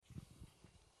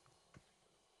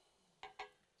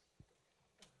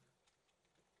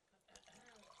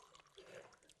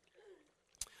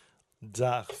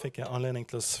Der fikk jeg anledning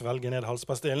til å svelge ned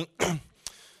halspastillen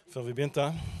før vi begynte.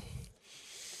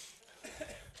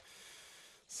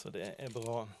 Så det er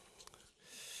bra.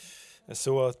 Jeg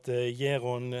så at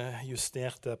Jeron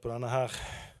justerte på denne her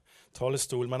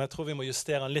talestolen, men jeg tror vi må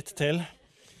justere den litt til.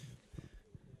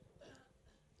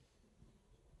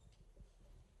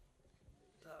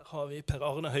 Der har vi Per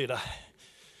Arne Høyde.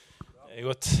 Det er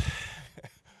godt.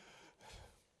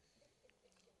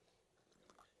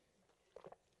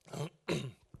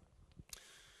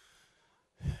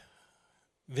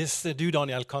 Hvis du,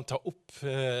 Daniel, kan ta opp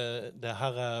det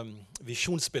her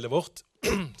visjonsbildet vårt,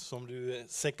 som du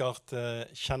sikkert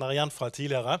kjenner igjen fra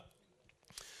tidligere,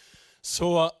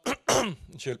 så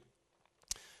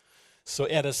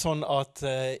er det sånn at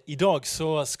i dag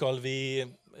så skal vi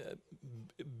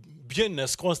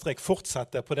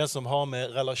fortsette på det som har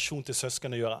med relasjon til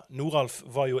søsken å gjøre. Noralf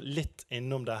var jo litt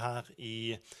innom det her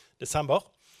i desember.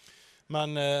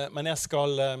 Men jeg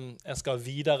skal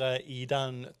videre i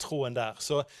den tråden der.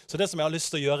 Så det som jeg har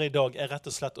lyst til å gjøre i dag, er rett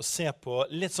og slett å se på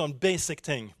litt sånn basic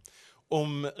ting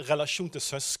om relasjon til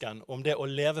søsken, om det å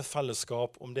leve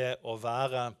fellesskap, om det å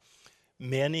være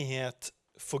menighet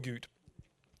for Gud.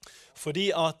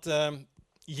 Fordi at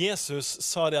Jesus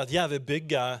sa det at jeg vil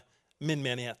bygge min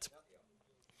menighet.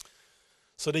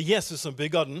 Så det er Jesus som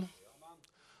bygger den,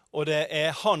 og det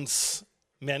er hans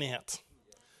menighet.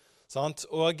 Sant?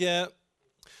 Og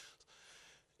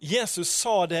Jesus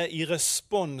sa det i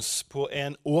respons på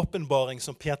en åpenbaring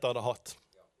som Peter hadde hatt.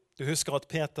 Du husker at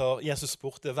Jesus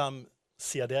spurte, hvem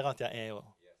sier dere at jeg er? Og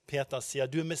Peter sier,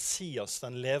 du er Messias,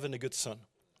 den levende Guds sønn.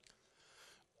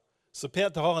 Så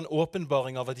Peter har en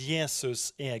åpenbaring av at Jesus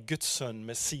er Guds sønn,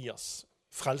 Messias,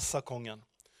 frelserkongen.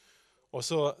 Og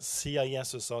så sier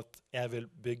Jesus at jeg vil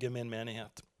bygge min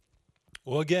menighet.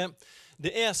 Og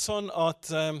det er sånn at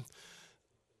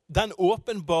den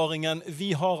åpenbaringen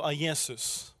vi har av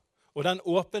Jesus, og den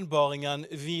åpenbaringen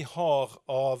vi har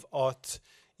av at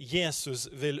Jesus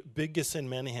vil bygge sin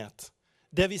menighet,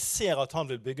 det vi ser at han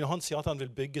vil bygge, han sier at han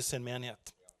vil bygge sin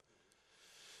menighet.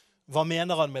 Hva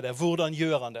mener han med det? Hvordan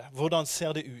gjør han det? Hvordan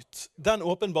ser det ut? Den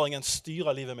åpenbaringen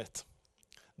styrer livet mitt.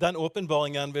 Den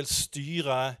åpenbaringen vil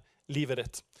styre livet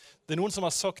ditt. Det er noen som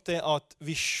har sagt det at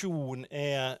visjon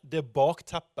er det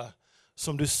bakteppet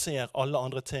som du ser alle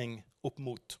andre ting opp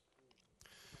mot.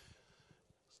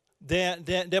 Det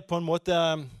er på en måte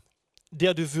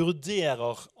det du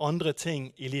vurderer andre ting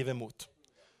i livet mot.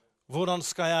 Hvordan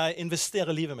skal jeg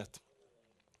investere livet mitt?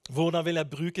 Hvordan vil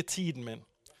jeg bruke tiden min?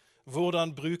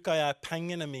 Hvordan bruker jeg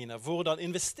pengene mine? Hvordan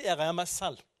investerer jeg meg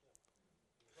selv?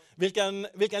 Hvilken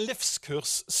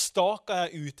livskurs staker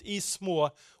jeg ut i små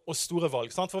og store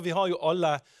valg? Sant? For vi har jo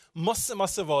alle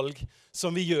masse valg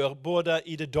som vi gjør, både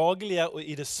i det daglige og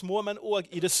i det små, men også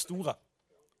i det store.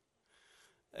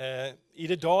 I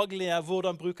det daglige,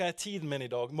 hvordan bruker jeg tiden min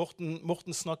i dag?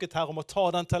 Morten snakket her om å ta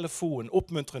den telefonen,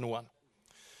 oppmuntre noen.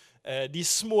 De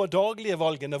små daglige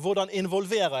valgene, hvordan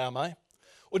involverer jeg meg?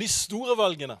 Og de store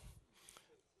valgene,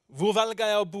 hvor velger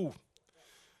jeg å bo?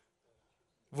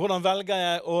 Hvordan velger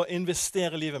jeg å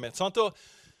investere livet mitt? Sant? Og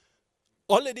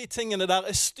alle de tingene der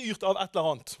er styrt av et eller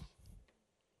annet.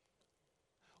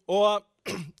 Og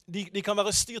de kan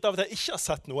være styrt av at jeg ikke har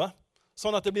sett noe,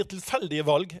 sånn at det blir tilfeldige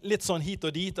valg, litt sånn hit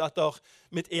og dit etter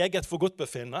mitt eget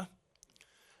forgodtbefinnende.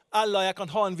 Eller jeg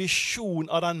kan ha en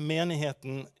visjon av den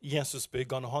menigheten Jesus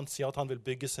bygger når han sier at han vil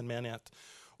bygge sin menighet.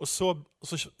 Og så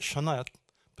skjønner jeg at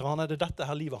det er dette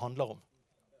her livet handler om.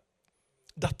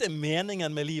 Dette er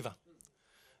meningen med livet.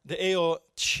 Det er å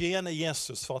tjene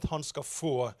Jesus for at han skal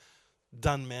få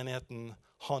den menigheten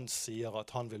han sier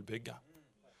at han vil bygge.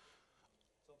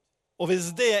 Og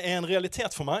hvis det er en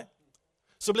realitet for meg,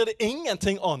 så blir det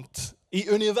ingenting annet i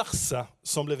universet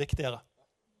som blir viktigere.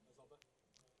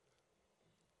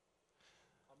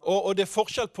 Og det er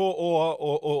forskjell på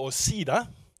å si det,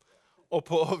 og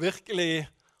på å virkelig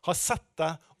ha sett det,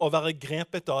 og være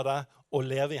grepet av det, og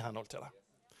leve i henhold til det.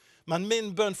 Men min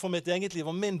bønn for mitt eget liv,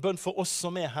 og min bønn for oss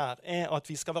som er her, er at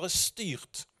vi skal være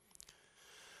styrt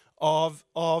av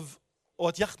og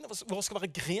at hjertene våre skal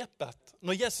være grepet.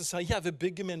 Når Jesus sier, jeg vil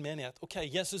bygge min menighet. Ok,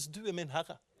 Jesus, du er min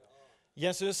Herre.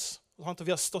 Jesus,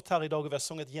 vi har stått her i dag og vi har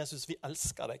sunget Jesus, vi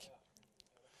elsker deg.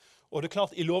 Og det er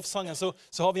klart, i lovsangen så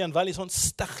har vi en veldig sånn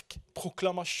sterk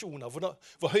proklamasjon av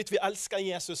hvor høyt vi elsker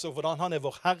Jesus, og hvordan han er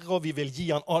vår Herre, og vi vil gi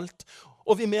han alt.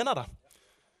 Og vi mener det.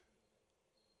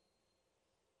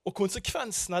 Og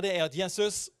konsekvensen av det er at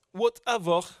Jesus,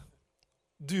 whatever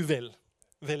du vil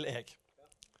jeg.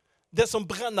 Det som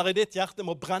brenner i ditt hjerte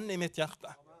må brenne i mitt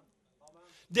hjerte.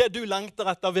 Det du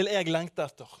lengter etter, vil jeg lengte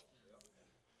etter.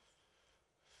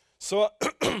 Så,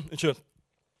 unnskyld.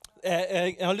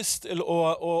 Jeg har lyst til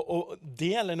å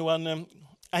dele noen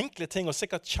enkle ting og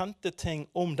sikkert kjente ting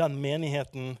om den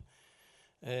menigheten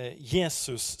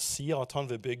Jesus sier at han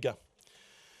vil bygge.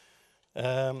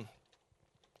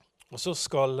 Og så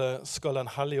skal den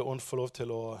hellige ånd få lov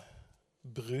til å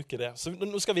bruke det. Så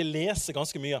nå skal vi lese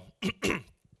ganske mye.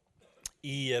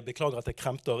 Beklager at jeg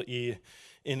kremter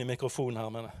inn i mikrofonen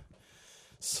her, men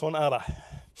sånn er det.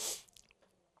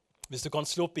 Hvis du kan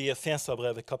slå opp i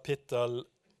Efeserbrevet kapittel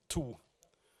 2,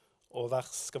 og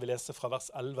skal vi lese fra vers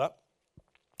 11,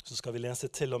 så skal vi lese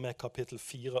til og med kapittel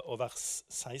 4 og vers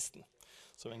 16.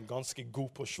 Så det er en ganske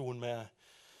god porsjon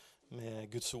med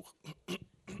Guds ord.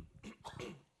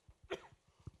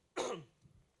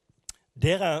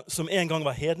 Dere som en gang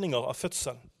var hedninger av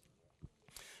fødsel,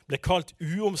 ble kalt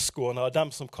uomskårne av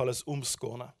dem som kalles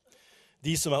omskårne,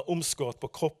 de som er omskåret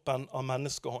på kroppen av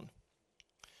menneskehånd.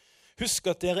 Husk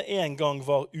at dere en gang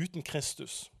var uten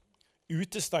Kristus,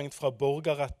 utestengt fra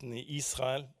borgerretten i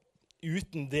Israel,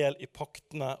 uten del i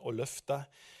paktene og løftet,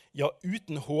 ja,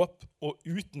 uten håp og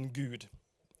uten Gud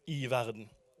i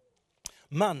verden.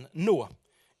 Men nå,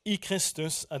 i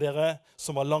Kristus, er dere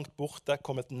som var langt borte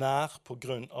kommet nær på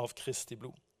grunn av Kristi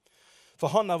blod.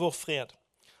 For han er vår fred,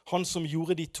 han som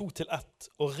gjorde de to til ett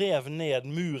og rev ned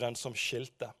muren som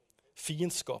skilte,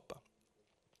 fiendskapet.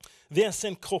 Ved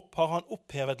sin kropp har han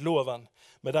opphevet loven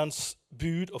med dens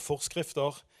bud og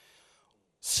forskrifter.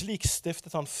 Slik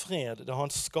stiftet han fred da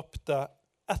han skapte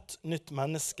ett nytt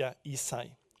menneske i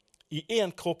seg. I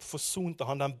en kropp forsonte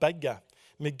han dem begge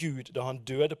med Gud da han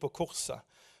døde på korset,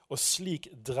 og slik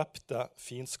drepte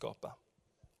fiendskapet.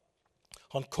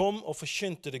 Han kom og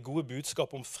forkynte det gode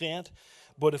budskap om fred,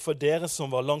 både for dere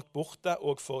som var langt borte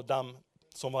og for dem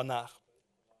som var nær.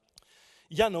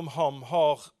 Gjennom ham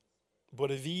har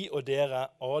både vi og dere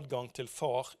adgang til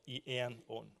far i en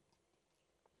ånd.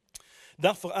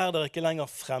 Derfor er dere ikke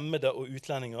lenger fremmede og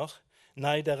utlendinger.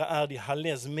 Nei, dere er de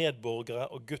helliges medborgere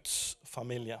og Guds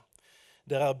familie.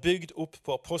 Dere er bygd opp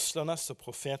på apostlenes og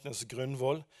profetenes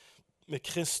grunnvoll, med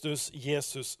Kristus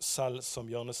Jesus selv som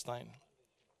hjørnestein.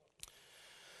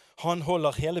 Han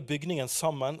holder hele bygningen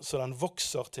sammen, så den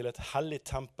vokser til et hellig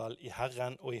tempel i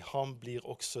Herren, og i ham blir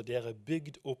også dere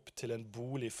bygd opp til en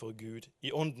bolig for Gud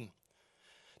i ånden.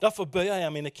 Derfor bøyer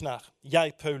jeg mine knær,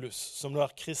 jeg Paulus, som nå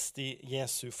er Kristi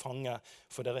Jesu fange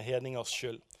for dere hedningers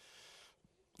skyld.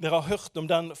 Dere har hørt om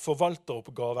den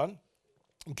forvalteroppgaven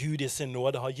Gud i sin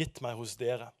nåde har gitt meg hos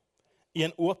dere. I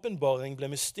en åpenbaring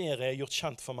ble mysteriet gjort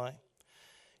kjent for meg.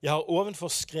 Jeg har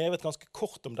ovenfor skrevet ganske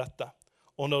kort om dette,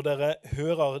 og når dere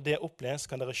hører det opplest,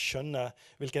 kan dere skjønne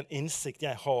hvilken innsikt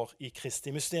jeg har i Kristi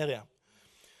mysteriet.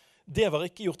 Det var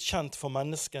ikke gjort kjent for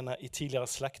menneskene i tidligere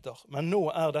slekter, men nå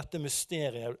er dette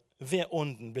mysteriet ved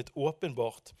ånden blitt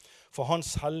åpenbart for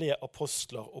hans hellige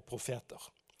apostler og profeter.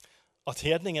 At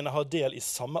hedningene har del i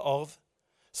samme arv,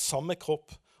 samme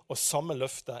kropp og samme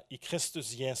løfte i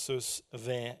Kristus Jesus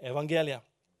ved evangeliet.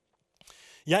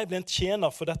 Jeg ble en tjener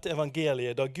for dette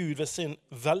evangeliet da Gud ved sin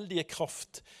veldige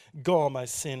kraft ga meg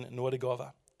sin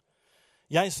nådegave.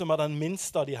 Jeg som er den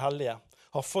minste av de hellige,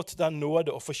 har fått den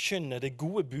nåde å forkynne det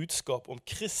gode budskap om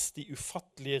Kristi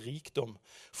ufattelige rikdom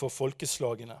for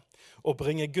folkeslagene, og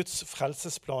bringe Guds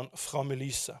frelsesplan fram i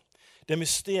lyset. Det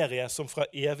mysteriet som fra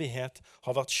evighet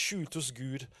har vært skjult hos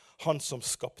Gud, han som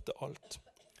skapte alt.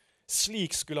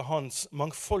 Slik skulle hans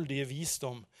mangfoldige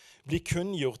visdom bli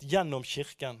kunngjort gjennom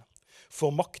kirken,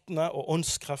 for maktene og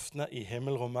åndskreftene i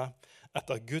himmelrommet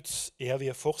etter Guds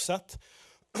evige forsett,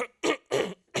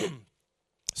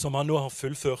 som han nå har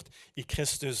fullført i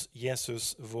Kristus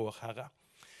Jesus vår Herre.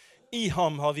 I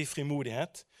ham har vi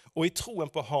frimodighet, og i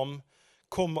troen på ham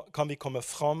kan vi komme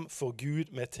fram for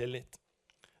Gud med tillit.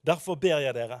 Derfor ber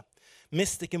jeg dere,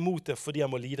 mist ikke motet fordi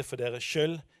jeg må lide for dere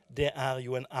skyld, det er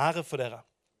jo en ære for dere.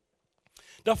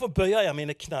 Derfor bøyer jeg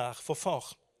mine knær for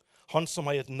far, han som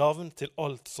har gitt navn til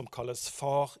alt som kalles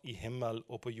far i himmel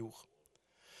og på jord.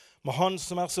 Må han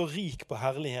som er så rik på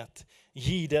herlighet,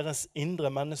 gi deres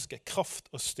indre menneske kraft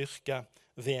og styrke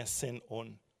ved sin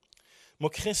ånd.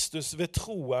 Må Kristus ved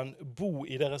troen bo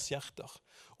i deres hjerter,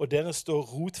 og dere stå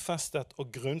rotfestet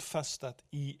og grunnfestet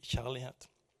i kjærlighet.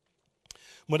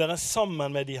 Må dere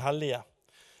sammen med de hellige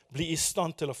bli i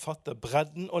stand til å fatte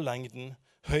bredden og lengden,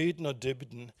 høyden og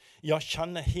dybden, ja,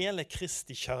 kjenne hele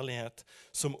Kristi kjærlighet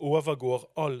som overgår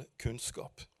all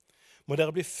kunnskap. Må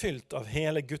dere bli fylt av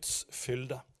hele Guds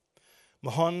fylde.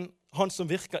 Må han som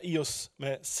virker i oss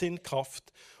med sin kraft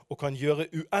og kan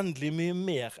gjøre uendelig mye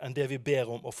mer enn det vi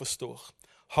ber om og forstår.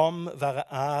 Ham være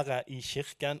ære i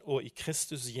kirken og i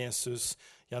Kristus Jesus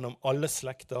gjennom alle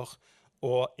slekter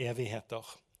og evigheter.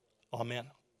 Amen.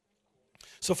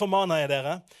 Så formaner jeg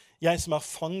dere, jeg som er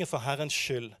fange for Herrens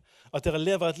skyld, at dere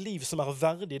lever et liv som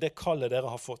verdig det kallet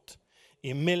dere har fått,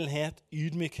 i mildhet,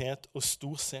 ydmykhet og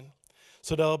storsinn,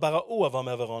 så dere bærer over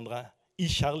med hverandre i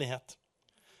kjærlighet.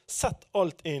 Sett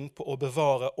alt inn på å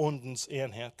bevare åndens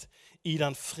enhet i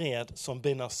den fred som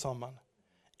binder sammen.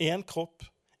 En kropp,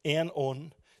 en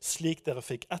ånd, slik dere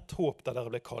fikk ett håp da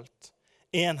dere ble kalt.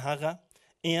 En Herre,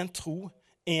 en tro,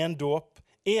 en dåp,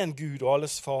 en Gud og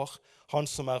alles far, han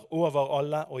som over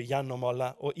alle og gjennom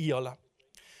alle og i alle.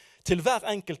 Til hver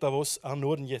enkelt av oss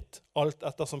nåden gitt, alt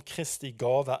etter som Kristi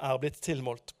gave blitt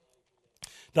tilmålt.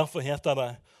 Derfor heter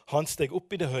det, han steg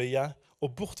opp i det høye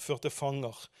og bortførte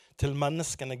fanger, til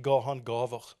menneskene ga han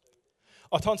gaver.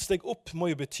 At han steg opp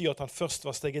må jo bety at han først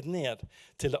var steget ned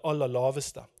til det aller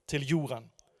laveste, til jorden.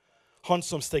 Han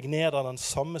som steg ned den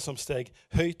samme som steg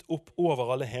høyt opp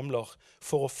over alle himler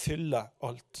for å fylle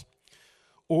alt.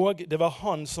 Og det var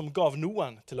han som gav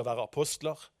noen til å være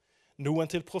apostler, noen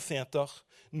til profeter,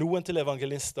 noen til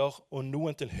evangelister og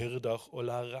noen til hyrder og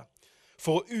lærere,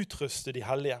 for å utruste de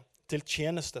hellige til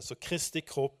tjeneste så Kristi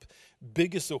kropp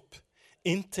bygges opp,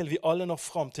 inntil vi alle når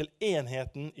fram til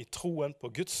enheten i troen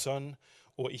på Guds sønn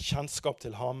og i kjennskap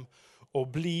til ham,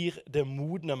 og blir det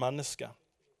modne mennesket,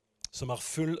 som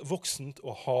fullvoksent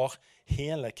og har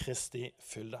hele Kristi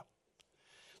fylde.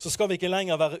 Så skal vi ikke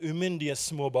lenger være umyndige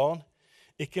små barn,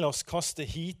 ikke la oss kaste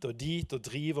hit og dit og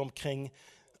drive omkring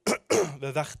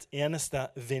ved hvert eneste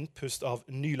vindpust av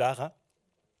ny lære,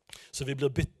 så vi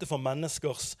blir bytte for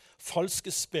menneskers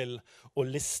falske spill og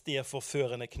listige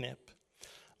forførende knep.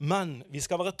 Men vi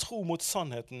skal være tro mot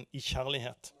sannheten i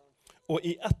kjærlighet, og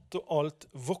i ett og alt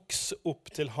vokse opp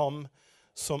til ham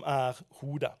som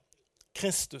hodet,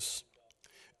 Kristus.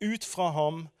 Ut fra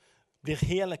ham blir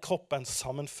hele kroppen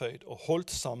sammenføyd og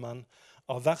holdt sammen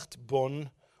av hvert bånd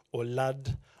og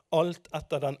ledd, alt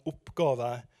etter den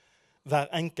oppgave hver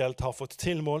enkelt har fått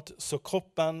tilmålt, så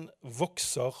kroppen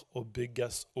vokser og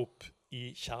bygges opp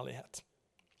i kjærlighet.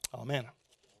 Amen.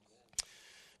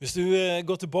 Hvis du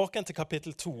går tilbake til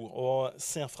kapittel 2 og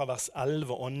ser fra vers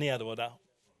 11 og nedover der,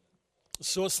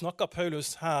 så snakker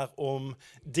Paulus her om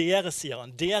dere, sier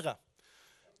han.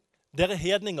 Dere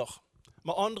hedninger.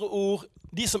 Med andre ord,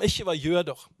 de som ikke var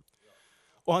jøder.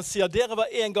 Og han sier, dere var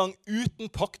en gang uten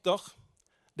pakter,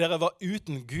 dere var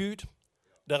uten Gud,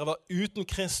 dere var uten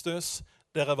Kristus,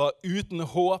 dere var uten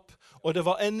håp, og det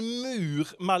var en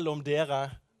mur mellom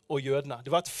dere og jødene.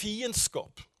 Det var et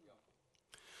fiendskap.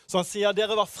 Så han sier,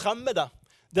 dere var fremmede,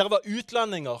 dere var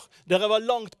utlendinger, dere var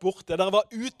langt borte, dere var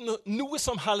uten noe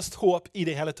som helst håp i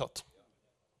det hele tatt.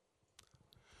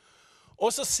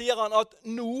 Og så sier han at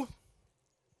nå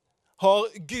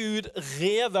har Gud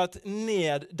revet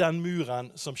ned den muren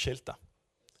som skilte.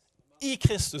 I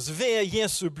Kristus, ved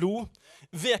Jesu blod,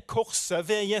 ved korset,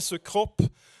 ved Jesu kropp,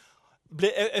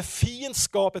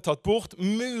 fiendskapet tatt bort,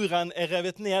 muren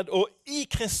revet ned, og i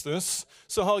Kristus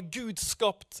så har Gud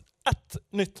skapt ett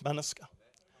nytt menneske.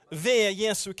 Ved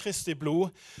Jesu Kristi blod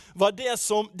var det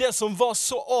som var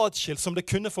så adskilt som det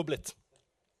kunne få blitt.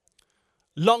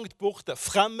 Langt borte,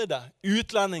 fremmede,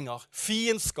 utlendinger,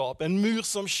 fiendskap, en mur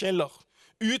som skiller,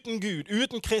 uten Gud,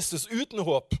 uten Kristus, uten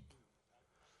håp.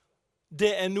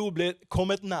 Det nå blitt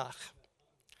kommet nær.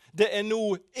 Det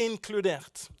nå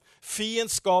inkludert.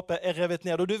 Fiendskapet revet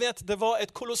ned. Og du vet, det var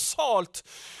et kolossalt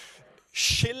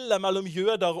skille mellom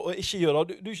jøder og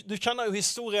ikke-jøder. Du kjenner jo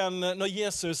historien når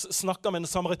Jesus snakker med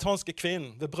den samaritanske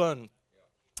kvinnen ved brønnen.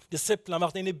 Disiplene har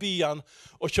vært inne i byen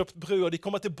og kjøpt brød, og de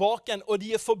kommer tilbake igjen, og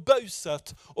de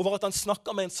forbauset over at han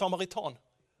snakker med en samaritan.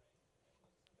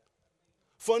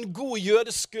 For en god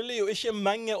jøde skulle jo ikke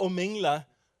menge og mingle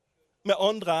med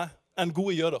andre enn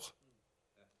gode jøder.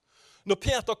 Når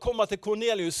Peter kommer til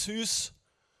Kornelius' hus,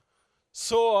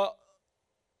 så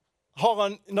har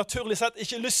han naturlig sett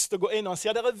ikke lyst til å gå inn. Han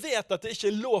sier, dere vet at det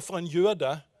ikke lov for en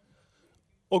jøde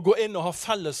å gå inn og ha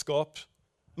fellesskap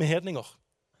med hedninger.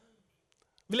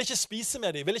 Vil ikke spise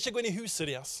med dem, vil ikke gå inn i huset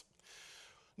deres.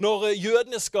 Når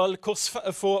jødene skal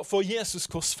få Jesus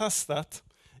korsfestet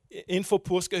innenfor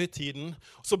påskehøytiden,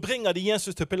 så bringer de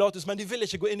Jesus til Pilatus, men de vil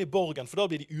ikke gå inn i borgen, for da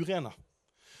blir de urene.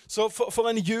 Så for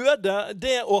en jøde,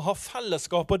 det å ha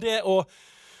fellesskap og det å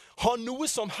ha noe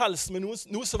som helst med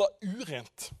noe som var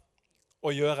urent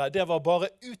å gjøre, det var bare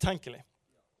utenkelig.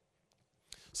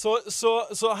 Så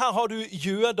her har du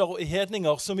jøder og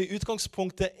hedninger som i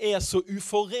utgangspunktet så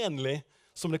uforenlig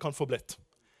som det kan få blitt.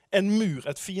 En mur,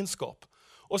 et fiendskap.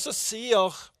 Og så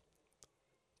sier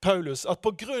Paulus at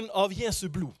på grunn av Jesu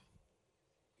blod,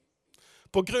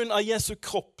 på grunn av Jesu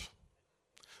kropp,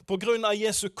 på grunn av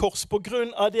Jesu kors, på grunn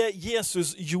av det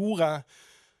Jesus gjorde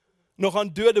når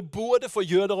han døde både for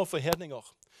jøder og for hedninger,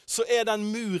 så den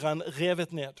muren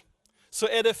revet ned. så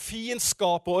det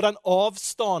fiendskapet og den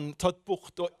avstanden tatt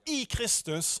bort. Og i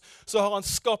Kristus så har han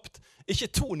skapt ikke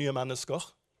 2 nye mennesker.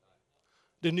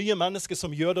 Det nye mennesket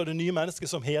som jøde og det nye mennesket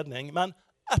som hedning, men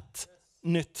ett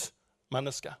nytt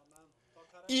menneske.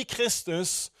 I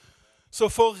Kristus så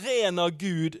forener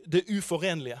Gud det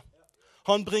uforenlige.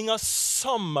 Han bringer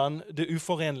sammen det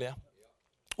uforenlige.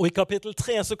 Og i kapittel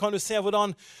 3 så kan du se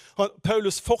hvordan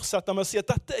Paulus fortsetter med å si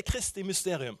at dette Kristi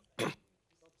mysterium.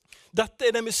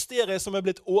 Dette det mysteriet som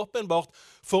blitt åpenbart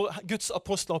for Guds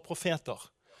apostler og profeter.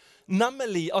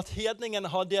 Nemlig at hedningen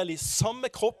har del i samme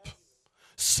kropp,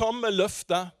 samme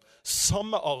løfte,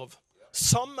 samme arv.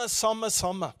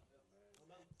 Samme.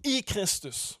 I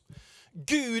Kristus.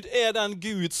 Gud den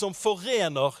Gud som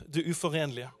forener det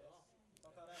uforenlige.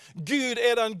 Gud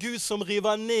den Gud som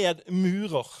river ned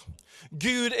murer.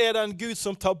 Gud den Gud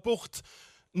som tar bort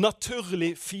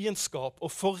naturlig fiendskap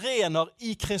og forener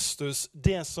i Kristus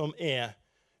det som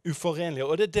uforenlig.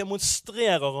 Og det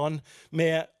demonstrerer han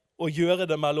med å gjøre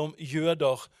det mellom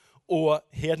jøder og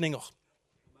hedninger.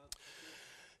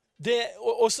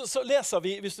 Og så leser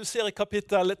vi, hvis du ser i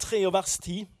kapittel 3 og vers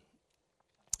 10,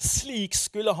 slik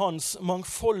skulle hans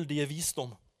mangfoldige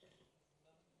visdom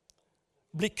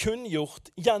bli kunngjort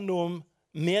gjennom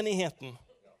menigheten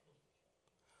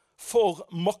for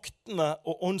maktene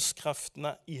og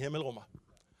åndskreftene i himmelrommet.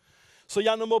 Så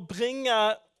gjennom å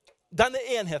bringe denne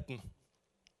enheten,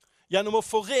 gjennom å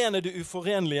forene det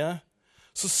uforenlige,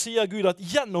 så sier Gud at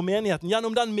gjennom menigheten,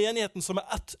 gjennom den menigheten som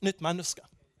ett nytt menneske,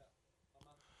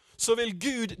 så vil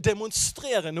Gud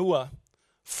demonstrere noe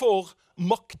for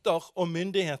makter og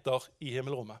myndigheter i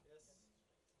himmelrommet.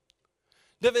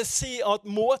 Det vil si at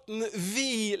måten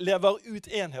vi lever ut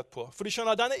enhet på, for du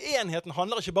skjønner, denne enheten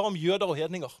handler ikke bare om jøder og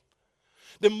hedninger.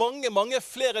 Det mange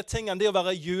flere ting enn det å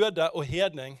være jøde og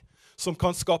hedning som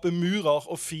kan skape murer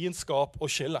og fiendskap og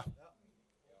skille.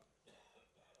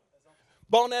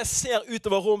 Bare når jeg ser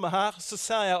utover rommet her, så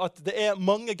ser jeg at det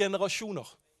mange generasjoner.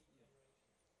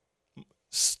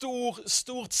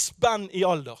 Stort spenn i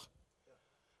alder.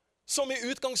 Som i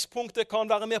utgangspunktet kan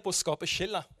være med på å skape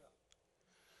skille.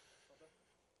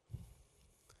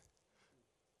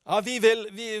 Ja, vi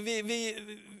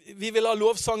vil ha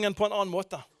lovsangen på en annen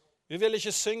måte. Vi vil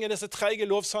ikke synge disse treige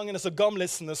lovsangene som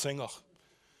gamlissene synger.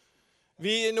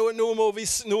 Nå må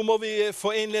vi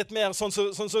få inn litt mer sånn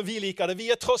som vi liker det.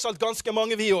 Vi tross alt ganske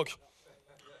mange, vi også.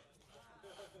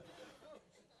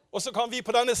 Og så kan vi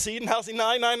på denne siden her si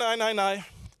nei.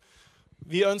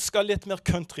 Vi ønsker litt mer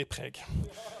countrypreg.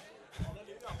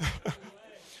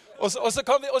 og så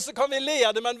kan vi le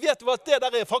av det, men vet du hva? Det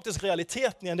der faktisk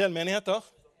realiteten i en del menigheter.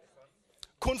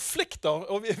 Konflikter,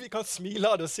 og vi kan smile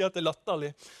av det og si at det latterlig.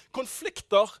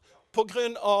 Konflikter på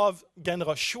grunn av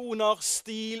generasjoner,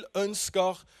 stil,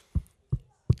 ønsker.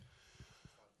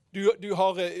 Vi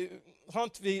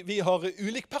har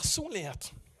ulik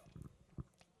personlighet.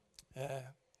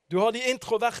 Du har de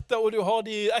introverte, og du har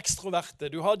de ekstroverte.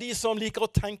 Du har de som liker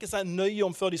å tenke seg nøye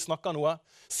om før de snakker noe,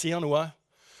 sier noe.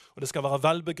 Og det skal være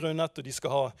velbegrunnet, og de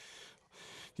skal ha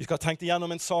tenkt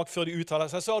igjennom en sak før de uttaler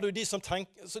seg. Så har du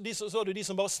de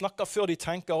som bare snakker før de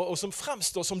tenker, og som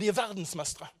fremstår som de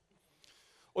verdensmestre.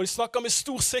 Og de snakker med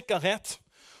stor sikkerhet.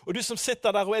 Og du som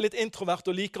sitter der og litt introvert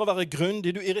og liker å være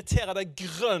grundig, du irriterer deg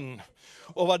grønn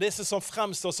over disse som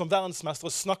fremstår som verdensmestre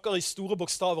og snakker i store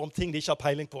bokstaver om ting de ikke har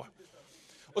peiling på.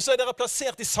 Og så dere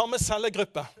plassert i samme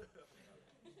cellegruppe.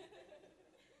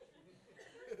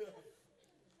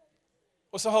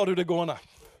 Og så har du det gående.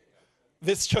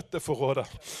 Hvis kjøttet får råde.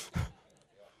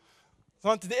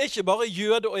 Det ikke bare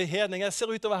jøde og hedning. Jeg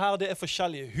ser utover her, det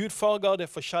forskjellige hudfarger, det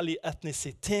forskjellig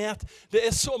etnisitet.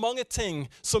 Det så mange ting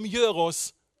som gjør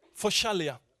oss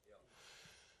forskjellige.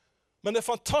 Men det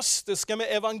fantastiske med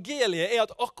evangeliet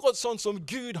at akkurat sånn som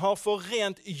Gud har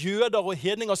forent jøder og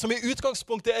hedninger, som i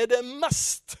utgangspunktet det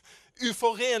mest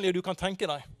uforenlige du kan tenke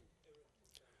deg.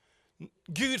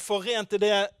 Gud forente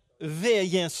det ved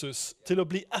Jesus til å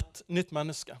bli ett nytt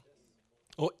menneske.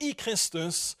 Og i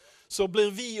Kristus så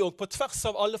blir vi også på tvers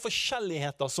av alle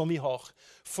forskjelligheter som vi har,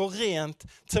 forent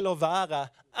til å være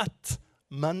ett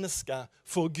menneske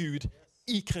for Gud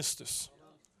i Kristus.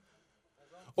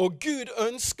 Og Gud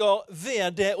ønsker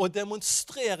ved det å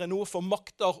demonstrere noe for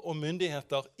makter og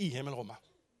myndigheter i himmelrommet.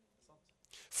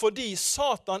 Fordi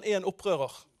Satan en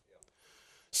opprører.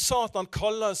 Satan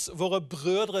kalles våre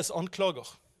brødres anklager.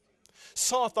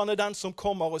 Satan den som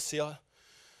kommer og sier,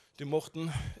 du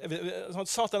Morten,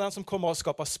 Satan den som kommer og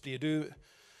skaper splid.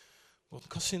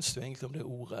 Morten, hva syns du egentlig om det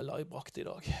ordet eller jeg brakte i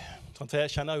dag?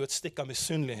 Jeg kjenner jo et stikk av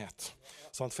misunnelighet.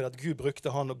 For at Gud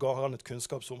brukte han og ga han et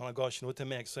kunnskapsord, men han ga ikke noe til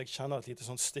meg, så jeg kjenner et lite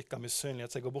sånn stikk av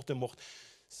misunnelighet. Så jeg går bort til Morten.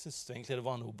 Synes du egentlig det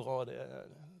var noe bra? Jeg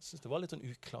synes det var litt sånn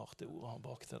uklart det ordet han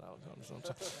bak til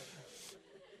der.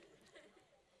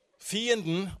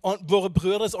 Fienden, våre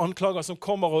brødres anklager som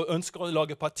kommer og ønsker å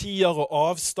lage partier og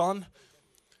avstand.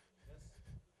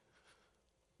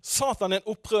 Satan er en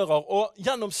opprører, og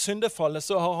gjennom syndefallet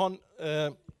så har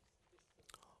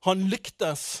han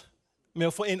lyktes med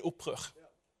å få inn opprør.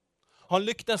 Han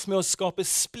lyktes med å skape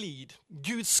splid.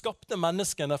 Gud skapte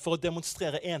menneskene for å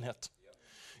demonstrere enhet.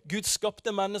 Gud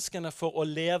skapte menneskene for å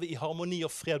leve i harmoni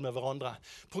og fred med hverandre.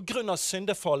 På grunn av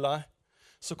syndefallet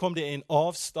så kom det inn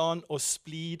avstand og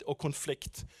splid og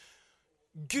konflikt.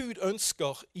 Gud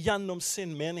ønsker gjennom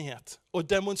sin menighet å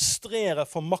demonstrere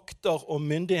for makter og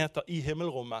myndigheter i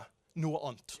himmelrommet noe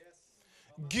annet.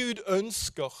 Gud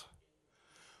ønsker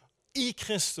i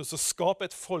Kristus å skape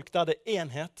et folk der det er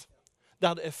enhet,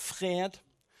 der det er fred,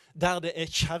 der det er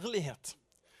kjærlighet.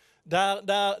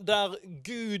 Der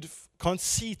Gud kan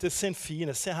si til sin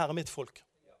fiende, se her er mitt folk.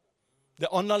 Det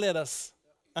er annerledes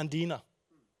enn dine.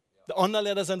 Det er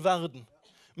annerledes enn verden.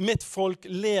 Mitt folk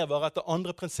lever etter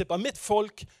andre prinsipper. Mitt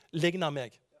folk ligner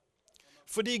meg.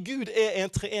 Fordi Gud er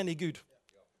en treenig Gud.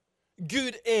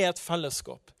 Gud er et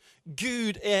fellesskap.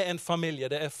 Gud er en familie.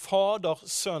 Det er Fader,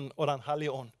 Sønn og Den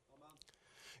hellige ånd.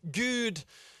 Gud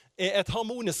er et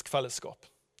harmonisk fellesskap.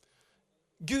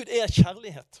 Gud er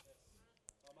kjærlighet.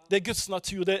 Det er Guds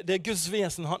natur, det er Guds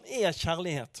vesen. Han er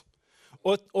kjærlighet.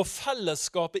 Og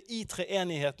fellesskapet i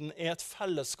treenigheten er et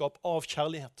fellesskap av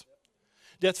kjærlighet.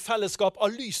 Det er et fellesskap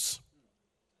av lys.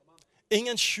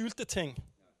 Ingen skjulte ting.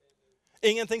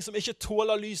 Ingenting som ikke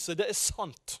tåler lyset. Det er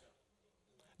sant.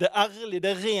 Det er ærlig,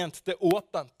 det er rent, det er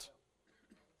åpent.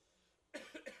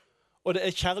 Og det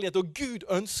er kjærlighet. Og Gud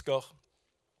ønsker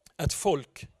et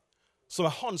folk som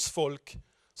er hans folk,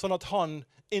 sånn at han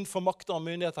innenfor makter og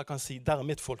myndigheter kan si, der er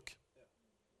mitt folk.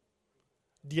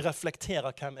 De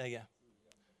reflekterer hvem jeg er.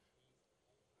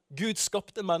 Gud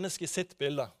skapte mennesket i sitt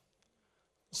bilde.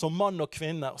 Som mann og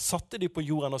kvinne satte de på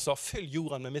jorden og sa, fyll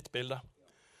jorden med mitt bilde.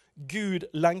 Gud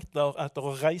lengter etter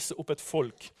å reise opp et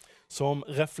folk som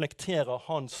reflekterer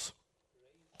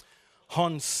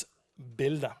hans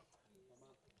bilde.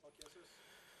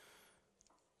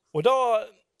 Og da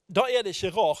er det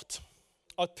ikke rart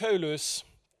at Paulus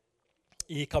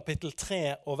i kapittel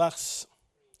 3 og vers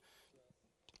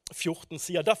 14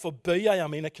 sier, derfor bøyer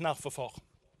jeg mine knær for far.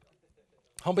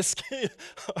 Han beskriver...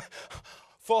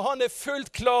 For han er fullt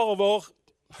klar over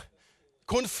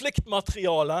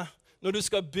konfliktmaterialet når du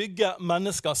skal bygge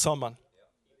mennesker sammen.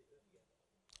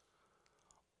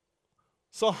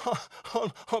 Så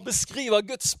han beskriver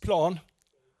Guds plan.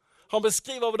 Han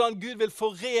beskriver hvordan Gud vil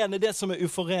forene det som er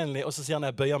uforenlig, og så sier han,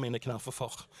 jeg bøyer mine knær for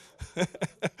far.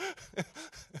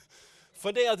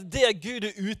 For det at det Gud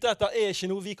er ute etter er ikke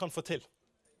noe vi kan få til.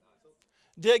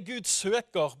 Det Gud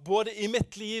søker, både i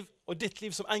mitt liv og ditt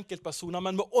liv som enkeltpersoner,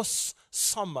 men med oss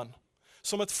sammen,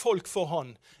 som et folk for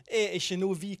han, er ikke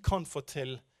noe vi kan få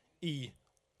til i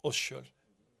oss selv.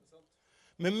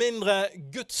 Med mindre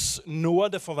Guds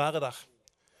nåde får være der,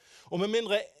 og med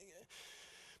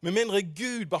mindre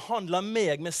Gud behandler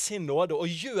meg med sin nåde og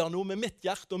gjør noe med mitt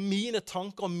hjerte og mine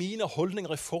tanker og mine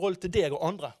holdninger i forhold til deg og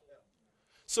andre,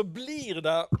 så blir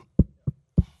det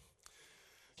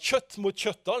kjøtt mot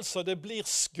kjøtt, altså. Det blir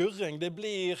skurring, det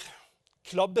blir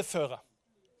klabbeføre.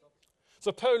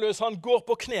 Så Paulus, han går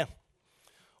på kne,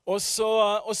 og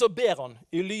så ber han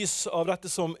i lys av dette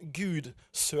som Gud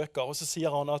søker. Og så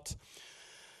sier han at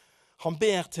han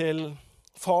ber til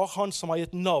far, han som har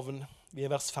gitt navn, vi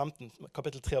er vers 15,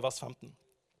 kapittel 3, vers 15.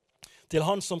 Til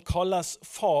han som kalles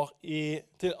far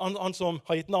til han som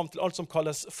har gitt navn til alt som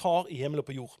kalles far i himmel og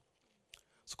på jord.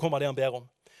 Så kommer det han ber om.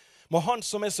 Må han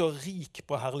som er så rik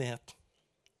på herlighet,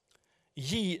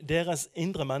 gi deres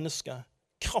indre menneske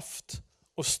kraft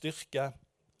og styrke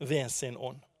ved sin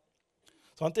ånd.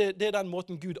 Det er den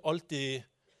måten Gud alltid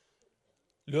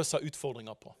løser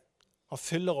utfordringer på. Han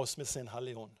fyller oss med sin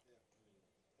hellige ånd.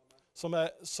 Som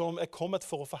er kommet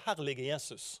for å forherlige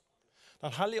Jesus.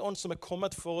 Den hellige ånd som er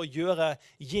kommet for å gjøre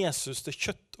Jesus til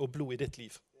kjøtt og blod i ditt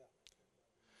liv.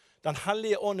 Den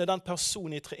hellige ånd er den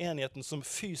personen i treenigheten som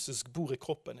fysisk bor i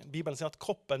kroppen din. Bibelen sier at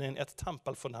kroppen din er et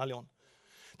tempel for den hellige ånd.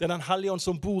 Det er den hellige ånd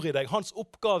som bor i deg. Hans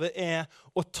oppgave er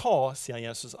å ta, sier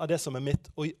Jesus, av det som er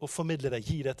mitt, og formidle det,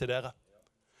 gi det til dere.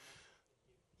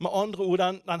 Med andre ord,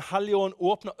 den hellige ånd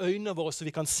åpner øynene våre så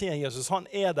vi kan se Jesus. Han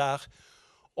er der,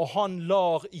 og han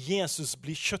lar Jesus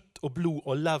bli kjøtt og blod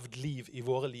og levd liv i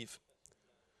våre liv.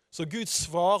 Så Gud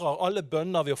svarer alle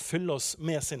bønner ved å fylle oss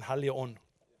med sin hellige ånd.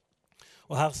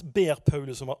 Og her ber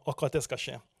Paulus om akkurat det skal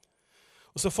skje.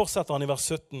 Og så fortsetter han i vers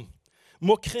 17.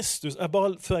 Må Kristus,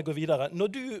 bare før jeg går videre,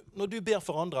 når du ber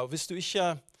for andre, hvis du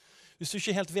hvis du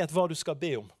ikke helt vet hva du skal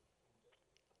be om.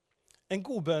 En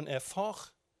god bønn far,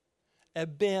 jeg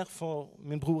ber for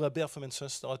min bror, jeg ber for min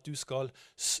søster, at du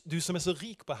som så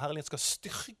rik på herlighet, skal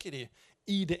styrke dem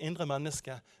i det indre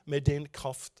mennesket med din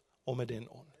kraft og med din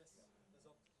ånd.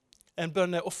 En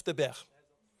bønn ofte ber.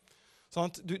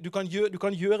 Du kan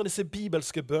gjøre disse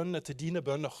bibelske bønnene til dine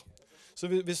bønner. Så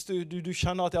hvis du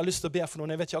kjenner at jeg har lyst til å be for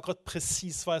noen, jeg vet ikke akkurat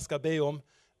precis hva jeg skal be om,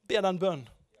 be den bønnen.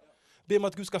 Be om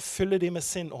at Gud skal fylle dem med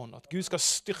sin ånd, at Gud skal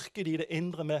styrke dem i det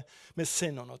indre med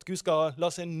sin ånd, at Gud skal la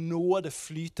sin nåde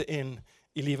flyte inn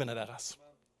i livene deres.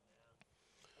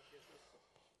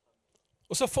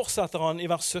 Og så fortsetter han i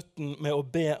vers 17 med å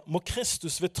be, må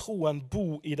Kristus ved troen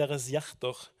bo i deres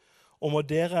hjerter, og må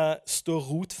dere stå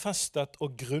rotfestet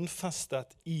og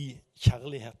grunnfestet i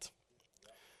kjærlighet.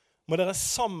 Må dere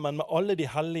sammen med alle de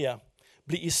hellige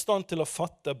bli i stand til å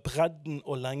fatte bredden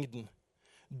og lengden,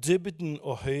 dybden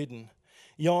og høyden,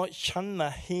 ja, kjenne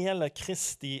hele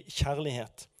Kristi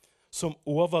kjærlighet, som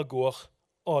overgår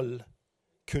all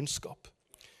kunnskap.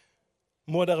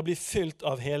 Må dere bli fylt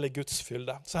av hele Guds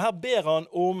fylde. Så her ber han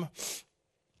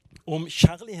om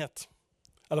kjærlighet.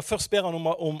 Eller først ber han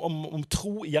om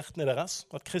tro i hjertene deres,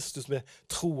 at Kristus ved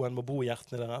troen må bo i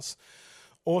hjertene deres.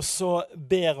 Og så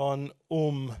ber han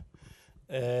om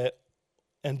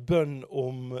en bønn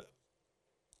om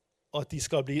at de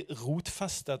skal bli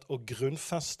rotfestet og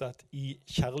grunnfestet i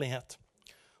kjærlighet.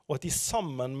 Og at de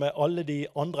sammen med alle de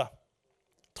andre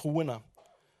troende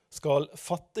skal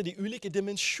fatte de ulike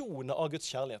dimensjonene av Guds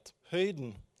kjærlighet.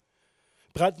 Høyden,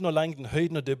 bredden og lengden,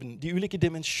 høyden og dybden. De ulike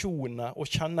dimensjonene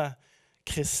og kjenne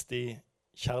Kristi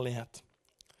kjærlighet.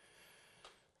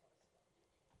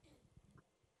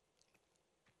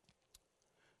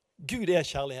 Gud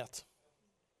kjærlighet.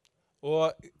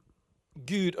 Og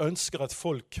Gud ønsker et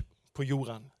folk på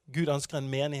jorden. Gud ønsker en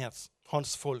menighet,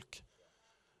 hans folk,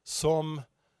 som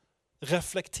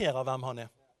reflekterer hvem han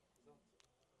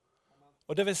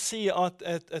Og det vil si at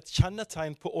et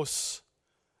kjennetegn på oss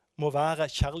må være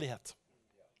kjærlighet.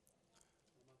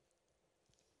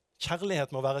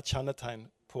 Kjærlighet må være et kjennetegn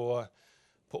på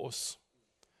oss.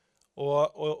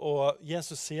 Og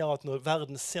Jesus sier at når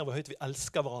verden ser hvor høyt vi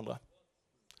elsker hverandre,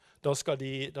 da skal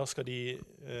de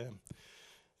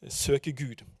søke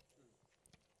Gud.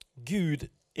 Gud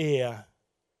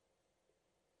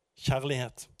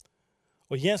kjærlighet.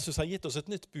 Og Jesus har gitt oss et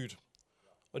nytt bud.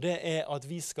 Og det at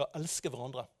vi skal elske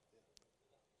hverandre.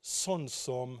 Sånn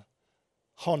som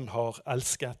han har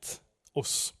elsket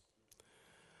oss.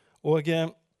 Og jeg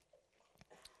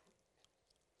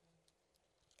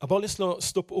har bare lyst til å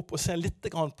stoppe opp og se litt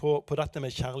på dette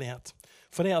med kjærlighet.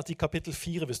 For det at i kapittel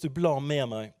 4, hvis du blar med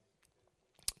meg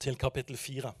til kapittel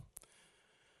 4,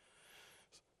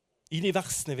 i de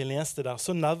versene vi leste der,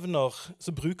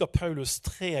 så bruker Paulus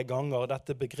 3 ganger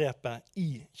dette begrepet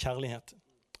i kjærlighet.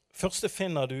 Første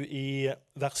finner du i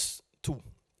vers 2.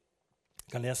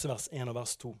 Jeg kan lese vers 1 og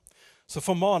vers 2. Så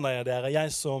formaner jeg dere,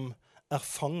 jeg som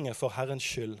fange for Herrens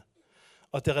skyld,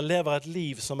 at dere lever et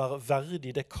liv som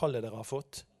verdig det kallet dere har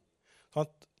fått.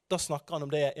 Da snakker han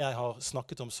om det jeg har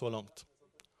snakket om så langt.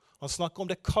 Han snakker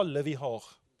om det kallet vi har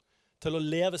til å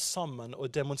leve sammen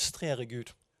og demonstrere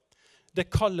Gud. Det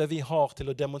kallet vi har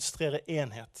til å demonstrere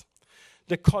enhet.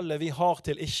 Det kallet vi har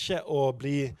til ikke å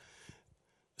bli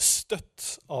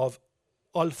støtt av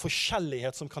all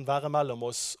forskjellighet som kan være mellom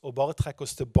oss, og bare trekke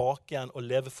oss tilbake igjen og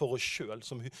leve for oss selv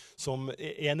som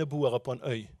eneboere på en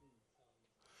øy.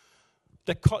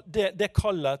 Det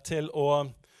kallet til å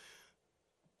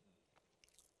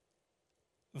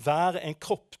være en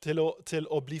kropp, til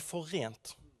å bli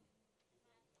forent.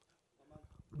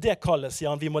 Det kallet, sier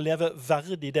han, vi må leve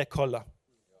verdig det kallet.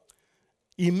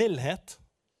 I mildhet,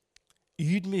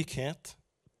 ydmykhet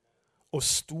og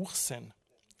storsinn.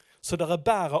 Så dere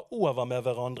bærer over med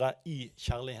hverandre i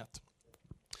kjærlighet.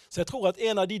 Så jeg tror at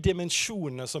en av de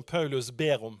dimensjonene som Paulus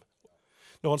ber om,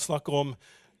 når han snakker om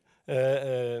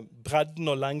bredden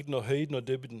og lengden og høyden og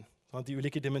dybden, de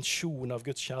ulike dimensjonene av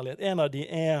Guds kjærlighet, en av de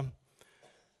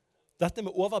dette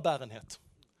med overbærenhet.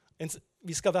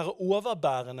 Vi skal være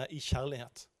overbærende i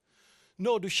kjærlighet.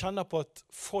 Når du kjenner på at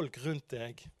folk rundt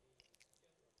deg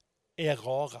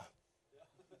rare,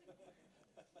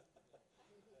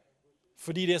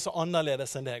 fordi de så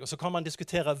annerledes enn deg, og så kan man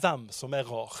diskutere hvem som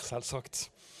rar, selvsagt.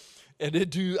 Det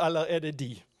du, eller det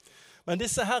de? Men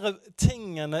disse her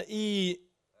tingene i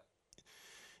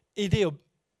det å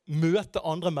møte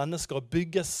andre mennesker, og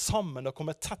bygge sammen, og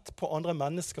komme tett på andre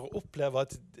mennesker, og oppleve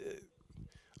at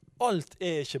alt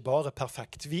ikke bare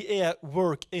perfekt. Vi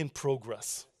work in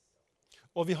progress.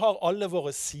 Og vi har alle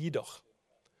våre sider.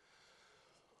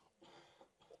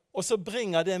 Og så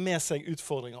bringer det med seg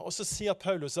utfordringer. Og så sier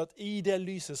Paulus at i det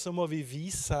lyset så må vi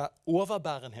vise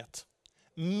overbærenhet,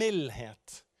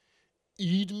 mildhet,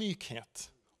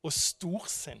 ydmykhet og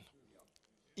storsinn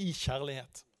i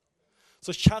kjærlighet.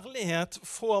 Så kjærlighet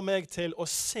får meg til å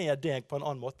se deg på en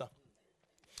annen måte.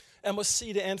 Jeg må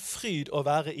si det en fryd å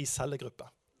være i cellegruppe.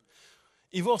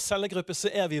 I vår cellegruppe så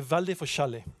vi veldig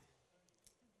forskjellige.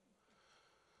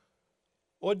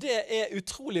 Og det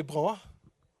utrolig bra,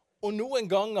 og noen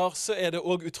ganger så det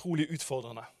også utrolig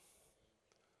utfordrende.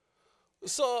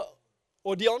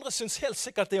 Og de andre synes helt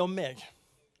sikkert det om meg.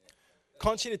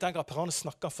 Kanskje de tenker at Per Arne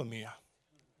snakker for mye.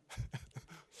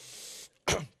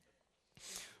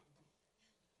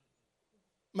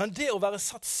 Men det å være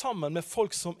satt sammen med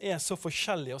folk som så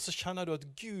forskjellige, og så kjenner du at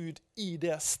Gud i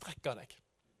det strekker deg.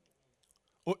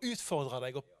 Og utfordrer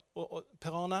deg. Og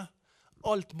Per Arne,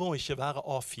 alt må ikke være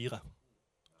A4.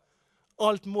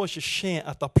 Alt må ikke skje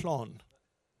etter planen.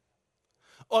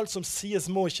 Alt som sies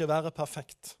må ikke være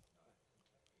perfekt.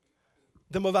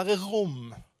 Det må være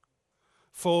rom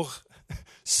for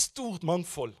stort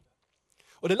mangfold.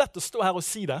 Og det lett å stå her og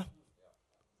si det.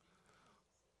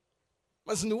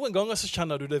 Mens noen ganger så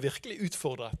kjenner du det virkelig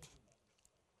utfordret.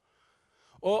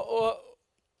 Og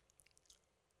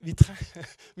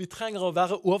vi trenger å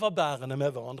være overbærende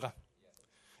med hverandre.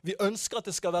 Vi ønsker at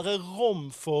det skal være rom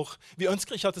for, vi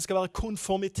ønsker ikke at det skal være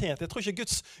konformitet. Jeg tror ikke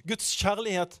Guds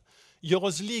kjærlighet gjør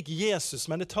oss lik Jesus,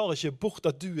 men det tar ikke bort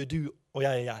at du du, og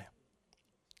jeg.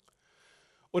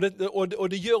 Og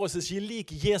det gjør oss ikke lik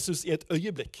Jesus i et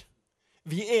øyeblikk.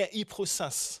 Vi i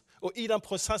prosess, og i den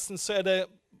prosessen så det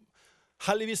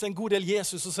heldigvis en god del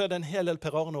Jesus, og så det en hel del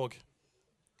Per Arne også.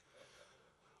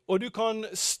 Og du kan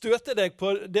støte deg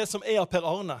på det som av Per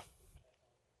Arne.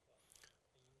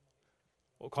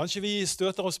 Og kanskje vi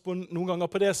støter oss på noen ganger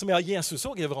på det som av Jesus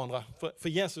også i hverandre. For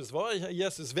Jesus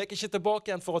vek ikke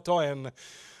tilbake igjen for å ta en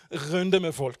runde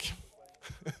med folk.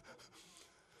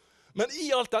 Men i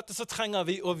alt dette så trenger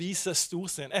vi å vise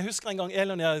storsinn. Jeg husker en gang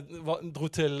Elin og jeg dro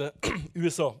til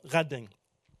USA, Redding,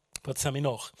 på et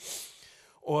seminar.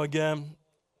 Og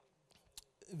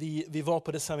vi var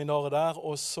på det seminaret der,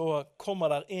 og så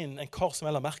kommer der inn en kar som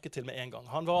jeg la merke til med en gang.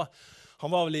 Han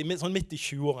var vel sånn midt i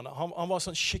 20-årene. Han var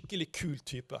sånn skikkelig kul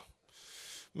type.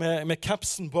 Med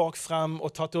kapsen bak frem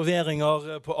og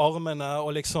tatoveringer på armene,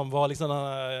 og liksom var liksom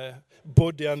den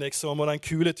bodyen liksom, og den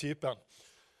kule typen.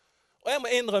 Og jeg må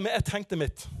innrømme, jeg tenkte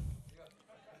mitt.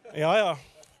 Ja. Jeg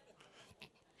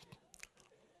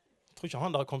tror ikke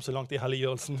han der kom så langt i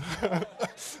helliggjørelsen.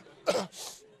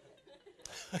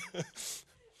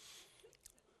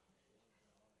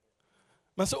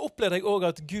 Men så opplevde jeg også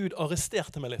at Gud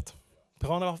arresterte meg litt. Per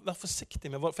Arne, vær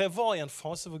forsiktig med, for jeg var i en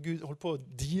fase hvor Gud holdt på å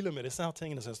deale med disse her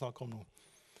tingene som jeg snakker om nå.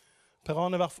 Per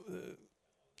Arne,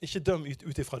 ikke døm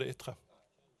ut ifra det ytre.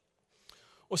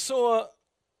 Og så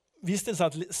viste det seg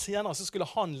at senere så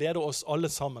skulle han lede oss alle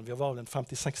sammen, vi var vel en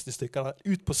 50-60 stykker,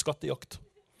 ut på skattejakt.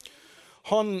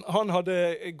 Han hadde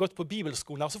gått på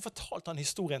bibelskolen der, så fortalte han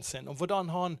historien sin om hvordan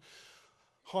han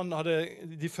hadde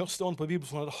de første årene på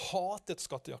bibelskolen hadde hatet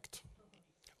skattejakt.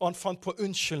 Og han fant på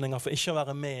unnskyldninger for ikke å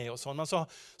være med og sånn. Men så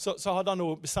hadde han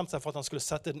jo bestemt seg for at han skulle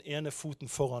sette den ene foten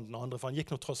foran den andre, for han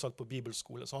gikk nå tross alt på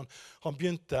bibelskole. Så han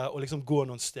begynte å liksom gå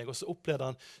noen steg, og så opplevde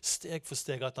han steg for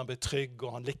steg at han ble trygg,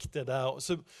 og han likte det. Og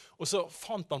så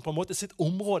fant han på en måte sitt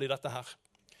område i dette her.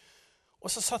 Og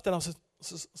så satt jeg der,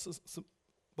 så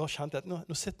bare kjente jeg at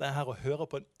nå sitter jeg her og hører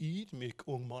på en ydmyk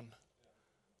ung mann,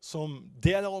 som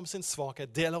deler om sin svakhet,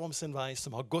 deler om sin vei,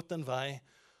 som har gått en vei,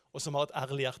 og som har et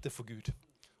ærlig hjerte for Gud.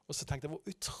 Og så tenkte jeg, hvor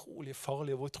utrolig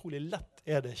farlig og hvor utrolig lett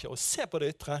det ikke å se på det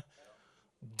ytre,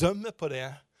 dømme på det,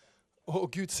 og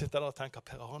Gud sitter der og tenker,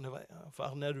 Per Arne,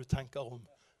 hva det du tenker om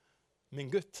min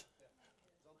gutt?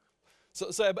 Så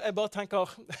jeg bare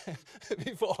tenker,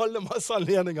 vi får alle masse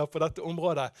anledninger på dette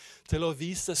området til å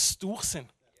vise storsinn,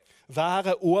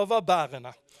 være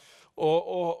overbærende,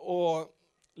 og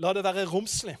la det være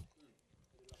romslig.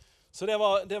 Så det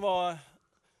var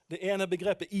det ene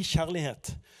begrepet i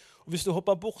kjærlighet. Og hvis du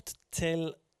hopper bort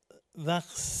til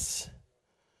vers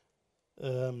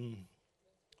 15,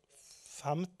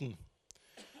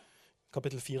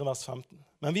 kapittel 4, vers 15.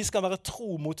 Men vi skal være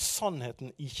tro mot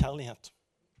sannheten i kjærlighet.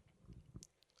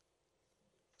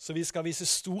 Så vi skal vise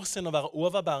storsinn og være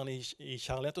overbærende i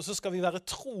kjærlighet, og så skal vi være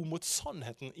tro mot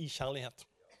sannheten i kjærlighet.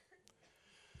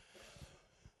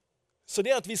 Så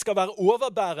det at vi skal være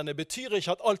overbærende betyr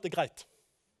ikke at alt greit.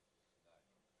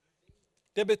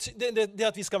 Det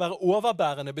at vi skal være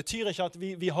overbærende betyr ikke at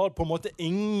vi har på en måte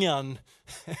ingen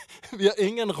vi har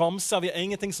ingen ramser, vi har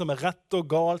ingenting som rett og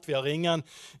galt, vi har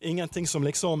ingenting som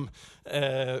liksom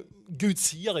Gud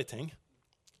sier i ting.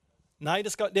 Nei,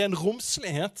 det er en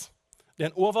romslighet, det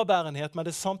er en overbærenhet, men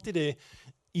det er samtidig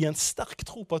i en sterk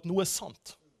tro på at noe er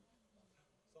sant.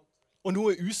 Og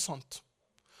noe er usant.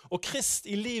 Og Krist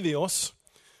i livet i oss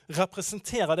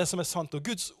representerer det som er sant. Og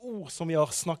Guds ord, som vi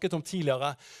har snakket om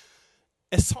tidligere,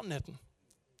 er sannheten.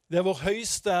 Det er vår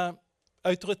høyeste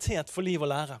autoritet for liv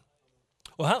og lære.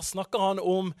 Og her snakker han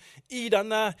om i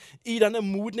denne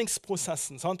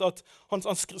modningsprosessen, sant? At han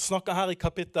snakker her i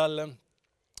kapittel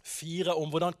 4 om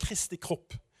hvordan Kristi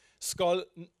kropp skal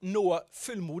nå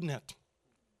full modenhet.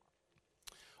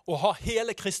 Og ha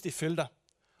hele Kristi fylde.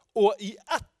 Og i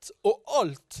ett og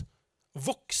alt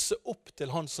vokse opp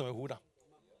til han som er hodet.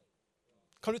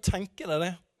 Kan du tenke deg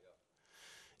det?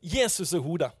 Jesus er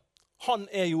hodet. Han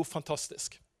er jo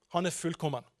fantastisk. Han er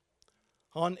fullkommen.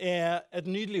 Han er et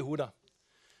nydelig hode.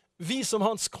 Vi som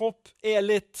hans kropp er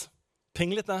litt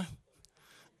pinglete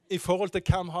i forhold til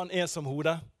hvem han er som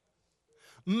hode.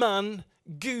 Men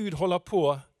Gud holder på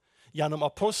gjennom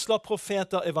apostler,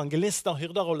 profeter, evangelister,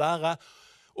 hyrder og lærere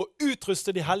og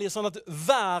utruste de hellige sånn at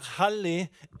hver hellig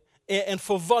er en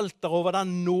forvalter over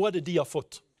den nåde de har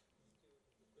fått.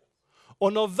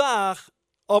 Og når hver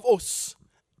av oss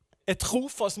er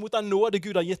trofast mot den nåde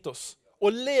Gud har gitt oss,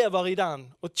 og lever i den,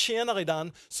 og tjener i den,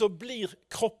 så blir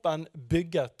kroppen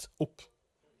bygget opp.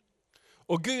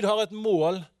 Og Gud har et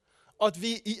mål at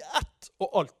vi i ett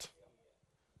og alt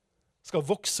skal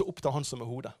vokse opp til han som er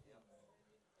hodet.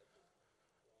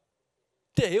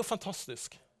 Det er jo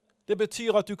fantastisk. Det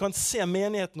betyr at du kan se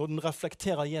menigheten når den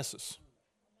reflekterer Jesus.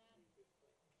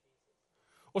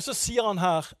 Og så sier han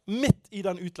her, midt i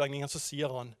den utlegningen, så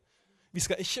sier han, vi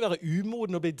skal ikke være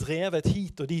umoden og bli drevet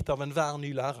hit og dit av enhver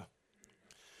ny lære.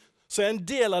 Så en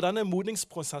del av denne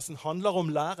modningsprosessen handler om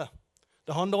lære.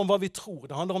 Det handler om hva vi tror.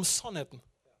 Det handler om sannheten.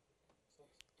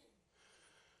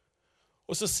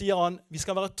 Og så sier han, vi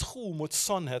skal være tro mot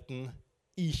sannheten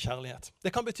i kjærlighet.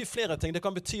 Det kan bety flere ting. Det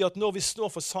kan bety at når vi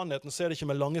står for sannheten, så er det ikke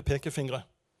med lange pekefingre.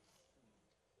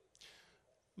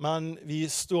 Men vi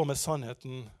står med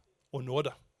sannheten og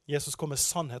nåde. Jesus kom med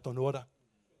sannhet og nåde.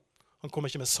 Han kom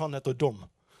ikke med sannhet og dom.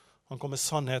 Han kom med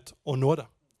sannhet og nåde.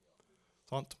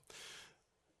 Sant?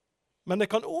 Men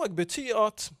det kan også bety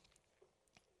at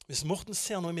hvis Morten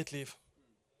ser noe i mitt liv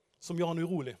som gjør han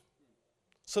urolig,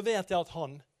 så vet jeg at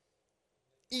han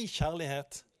i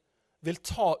kjærlighet vil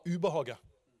ta ubehaget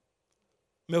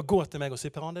med å gå til meg og si,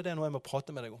 Per Ande, det er noe jeg må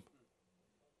prate med deg om.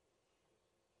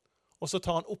 Og så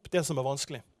tar han opp det som er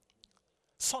vanskelig.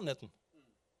 Sannheten.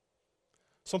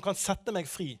 Som kan sette meg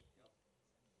fri.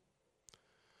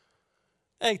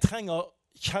 Jeg trenger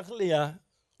kjærlige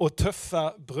og tøffe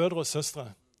brødre og søstre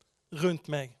rundt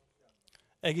meg.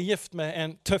 Jeg er gift med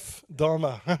en tøff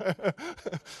dame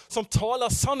som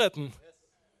taler sannheten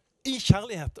i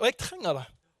kjærlighet. Og jeg trenger det.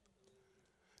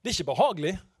 Det er ikke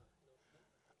behagelig.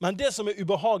 Men det som er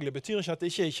ubehagelig betyr ikke at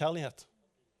det ikke er kjærlighet.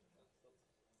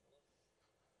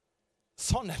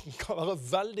 Sannheten kan være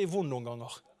veldig vond noen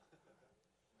ganger.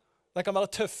 Den kan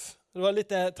være tøff. Det var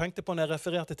litt jeg tenkte på når jeg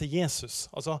refererte til Jesus.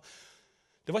 Altså,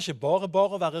 det var ikke bare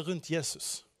å være rundt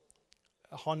Jesus.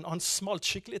 Han smalt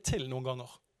skikkelig til noen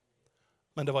ganger.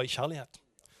 Men det var i kjærlighet.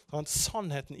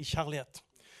 Sannheten i kjærlighet.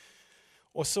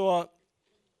 Og så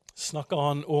snakker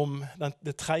han om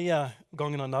det tredje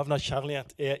gangen han nevner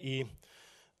kjærlighet er i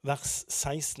vers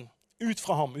 16. Ut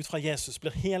fra ham, ut fra Jesus,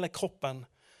 blir hele kroppen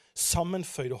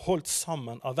sammenføyd og holdt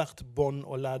sammen av hvert bånd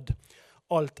og ledd.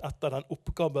 Alt etter den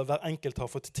oppgave hver enkelt har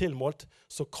fått tilmålt,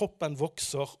 så kroppen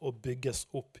vokser og bygges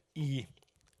opp i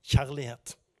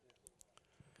kjærlighet.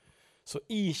 Så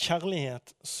i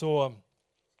kjærlighet så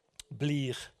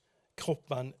blir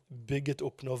kroppen bygget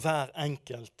opp når hver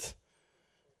enkelt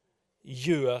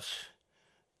gjør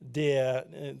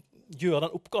den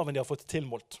oppgaven de har fått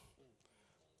tilmålt.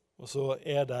 Og så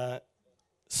er det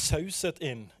sauset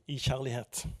inn i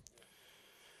kjærlighet.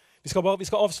 Vi skal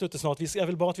avslutte snart. Jeg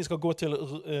vil bare at vi skal gå til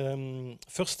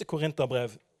 1.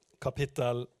 Korinterbrev,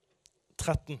 kapittel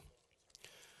 13.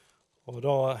 Og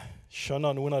da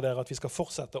skjønner noen av dere at vi skal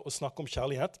fortsette å snakke om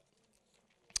kjærlighet.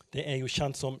 Det er jo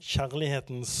kjent som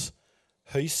kjærlighetens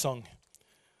høysang.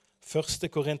 1.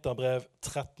 Korinterbrev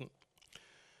 13.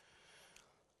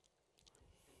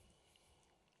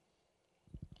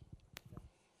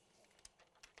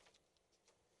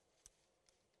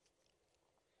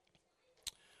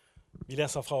 Vi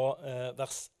leser fra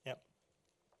vers 1.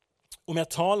 Om jeg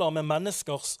taler med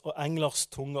menneskers og englers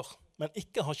tunger, men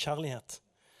ikke har kjærlighet,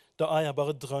 da er jeg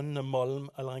bare drønnende malm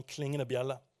eller en klingende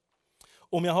bjelle.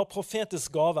 Om jeg har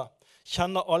profetisk gave,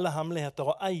 kjenner alle hemmeligheter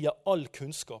og eier all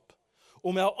kunnskap.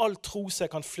 Om jeg har all tro så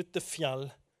jeg kan flytte fjell,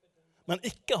 men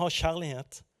ikke har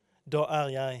kjærlighet, da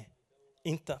er jeg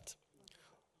intet.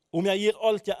 Om jeg gir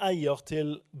alt jeg eier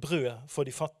til brød for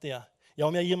de fattige, ja,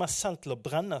 om jeg gir meg selv til å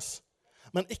brennes,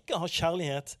 men ikke har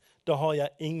kjærlighet, da har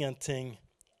jeg ingenting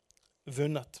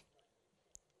vunnet.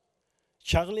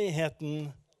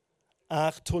 Kjærligheten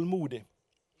er tålmodig.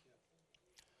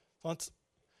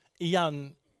 Igjen,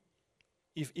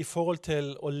 i forhold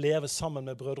til å leve sammen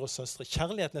med brødre og søstre,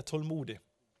 kjærligheten er tålmodig.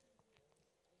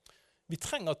 Vi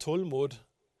trenger tålmod,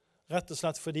 rett og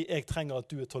slett fordi jeg trenger at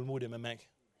du er tålmodig med meg.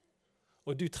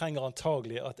 Og du trenger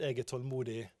antagelig at jeg er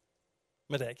tålmodig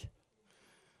med deg.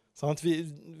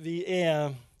 Vi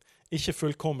er ikke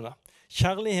fullkomne.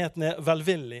 Kjærligheten er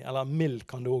velvillig, eller mild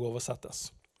kan det også oversettes.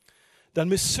 Den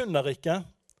misunner ikke,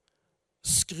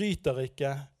 skryter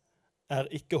ikke, er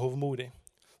ikke hovmodig.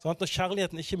 Når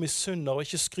kjærligheten ikke misunner og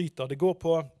ikke skryter, det går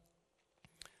på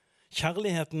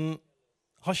kjærligheten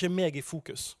har ikke meg i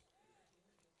fokus.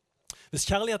 Hvis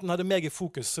kjærligheten hadde meg i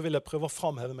fokus, så ville jeg prøve å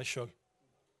framheve meg selv.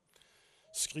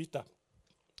 Skryte.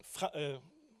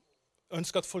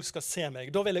 Ønske at folk skal se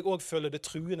meg. Da vil jeg også føle det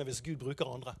truende hvis Gud bruker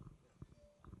andre.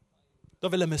 Da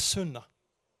vil jeg misunne.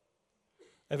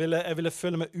 Jeg ville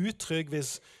føle meg utrygg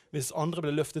hvis andre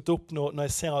ble løftet opp når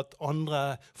jeg ser at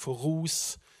andre får ros,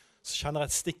 så kjenner jeg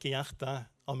et stikk i hjertet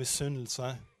av misunnelse.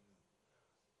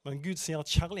 Men Gud sier at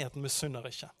kjærligheten misunner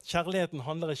ikke. Kjærligheten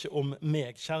handler ikke om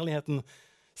meg. Kjærligheten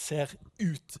ser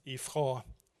ut ifra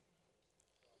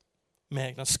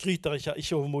meg. Den skryter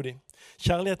ikke overmodig.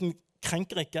 Kjærligheten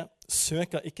krenker ikke,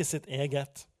 søker ikke sitt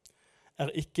eget, er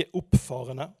ikke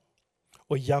oppfarende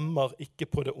og gjemmer ikke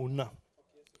på det onde.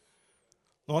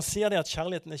 Når han sier det at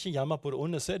kjærligheten ikke gjemmer på det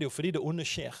onde, så er det jo fordi det onde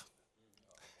skjer.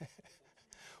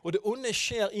 Og det onde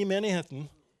skjer i menigheten.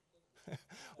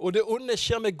 Og det onde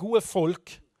skjer med gode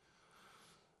folk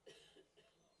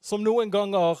som noen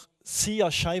ganger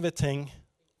sier skeive ting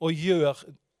og gjør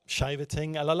skeive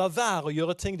ting, eller lar være å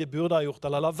gjøre ting de burde ha gjort,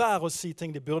 eller lar være å si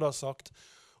ting de burde ha sagt,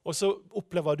 og så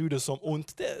opplever du det som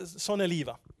ondt. Sånn er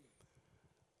livet.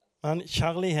 Men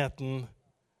kjærligheten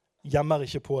gjemmer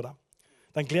ikke på det.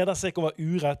 Den gleder seg ikke over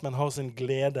urett, men har sin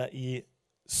glede i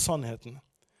sannheten.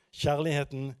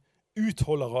 Kjærligheten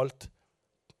utholder alt,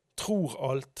 tror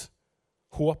alt,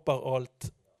 håper alt,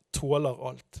 tåler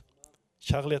alt.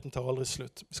 Kjærligheten tar aldri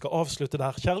slutt. Vi skal avslutte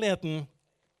der. Kjærligheten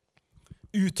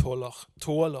utholder,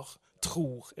 tåler,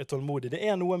 tror, er tålmodig. Det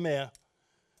er noe med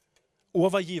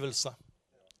overgivelse.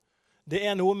 Det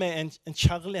er noe med en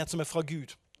kjærlighet som er fra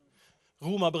Gud.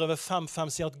 Romerbrevet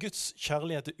 5:5 sier at Guds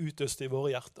kjærlighet er utøst i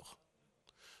våre hjerter.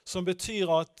 Som betyr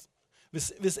at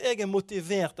hvis jeg er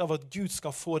motivert av at Gud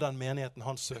skal få den menigheten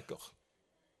han søker.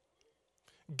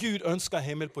 Gud ønsker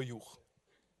himmel på jord.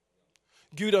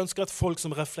 Gud ønsker et folk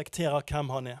som reflekterer hvem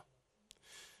han er.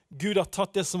 Gud har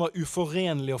tatt det som var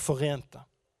uforenlig og forent det.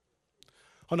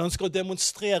 Han ønsker å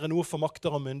demonstrere noe for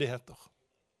makter og myndigheter.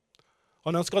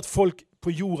 Han ønsker at folk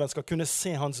på jorden skal kunne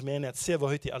se hans menighet, se hvor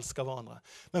høyt de elsker hverandre.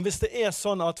 Men hvis det er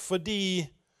sånn at fordi...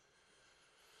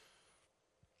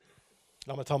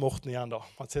 La meg ta Morten igjen da.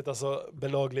 Han sitter så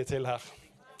belagelig til her.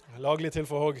 Laglig til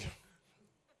for Håg.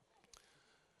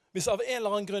 Hvis av en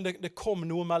eller annen grunn det kom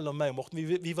noe mellom meg og Morten,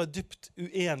 vi var dypt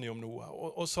uenige om noe,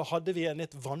 og så hadde vi en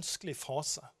litt vanskelig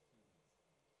fase.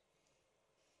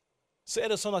 Så er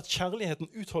det sånn at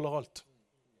kjærligheten utholder alt.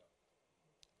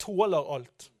 Tåler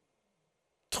alt.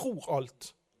 Tror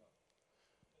alt.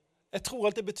 Jeg tror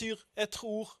alt det betyr, jeg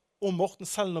tror om Morten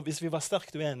selv hvis vi var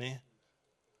sterkt uenige,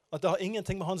 at det har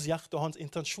ingenting med hans hjerte og hans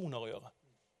intensjoner å gjøre.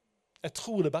 Jeg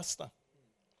tror det beste.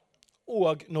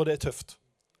 Og når det er tøft.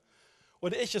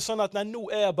 Og det er ikke sånn at nei, nå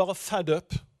er jeg bare fed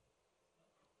up.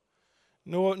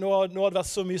 Nå har det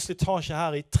vært så mye slitasje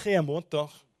her i 3 måneder,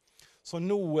 så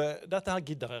nå, dette her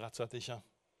gidder jeg rett og slett ikke.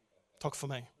 Takk for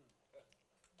meg.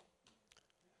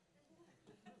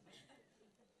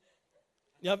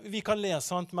 Ja, vi kan le,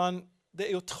 sant, men det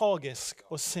er jo tragisk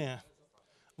å se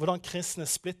hvordan kristne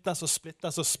splittes og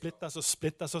splittes og splittes og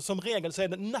splittes. Og som regel så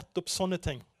er det nettopp sånne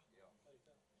ting.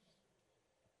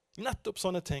 Nettopp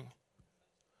sånne ting.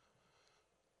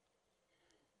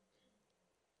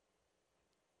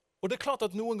 Og det er klart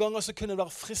at noen ganger så kunne det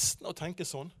være fristende å tenke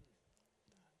sånn.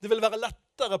 Det vil være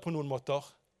lettere på noen måter.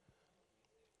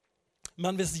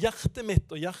 Men hvis hjertet mitt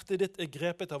og hjertet ditt er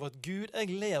grepet av at Gud,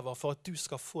 jeg lever for at du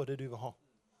skal få det du vil ha.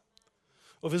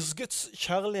 Og hvis Guds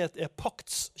kjærlighet er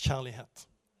paktskjærlighet,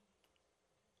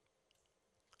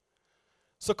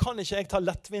 så kan ikke jeg ta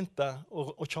lettvinte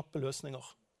og kjappe løsninger.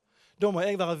 Da må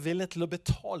jeg være villig til å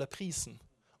betale prisen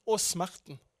og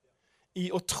smerten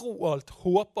i å tro alt,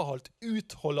 håpe alt,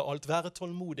 utholde alt, være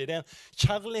tålmodig. Det er en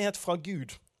kjærlighet fra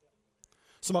Gud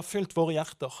som har fylt våre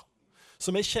hjerter,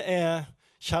 som ikke er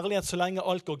kjærlighet så lenge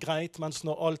alt går greit, mens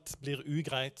når alt blir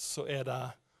ugreit, så er det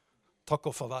takk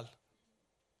og farvel.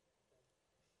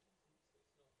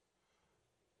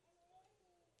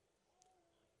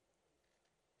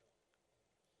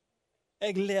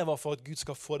 Jeg lever for at Gud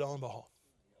skal få det han vil ha.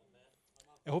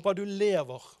 Jeg håper du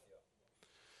lever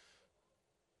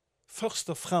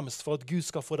først og fremst for at Gud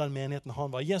skal få den menigheten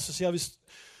han var. Jesus sier,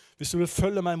 hvis du vil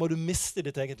følge meg, må du miste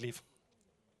ditt eget liv.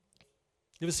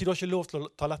 Det vil si, du har ikke lov til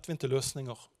å ta lettvinte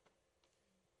løsninger.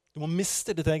 Du må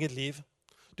miste ditt eget liv.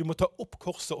 Du må ta opp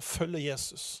korset og følge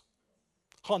Jesus.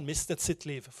 Han mistet sitt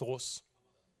liv for oss.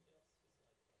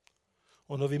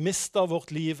 Og når vi mister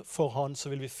vårt liv for han, så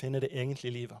vil vi finne det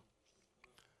egentlige livet.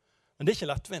 Men det er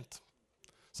ikke lettvint.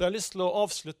 Så jeg har lyst til å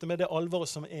avslutte med det alvoret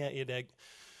som er i deg.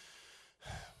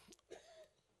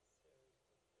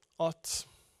 At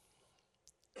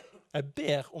jeg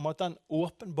ber om at den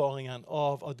åpenbaringen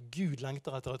av at Gud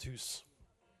lengter etter et hus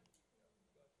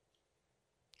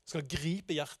skal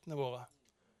gripe hjertene våre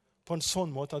på en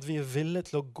sånn måte at vi er villige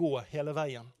til å gå hele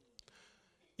veien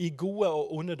i gode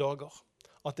og onde dager.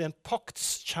 At det er en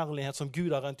paktskjærlighet som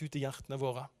Gud har rent ut i hjertene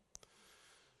våre,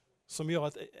 som gjør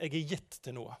at jeg er gitt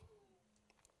til noe.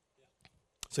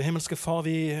 Så himmelske far,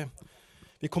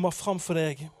 vi kommer fram for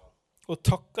deg og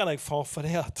takker deg, far, for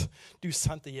det at du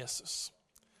sendte Jesus.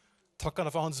 Takker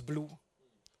deg for hans blod.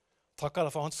 Takker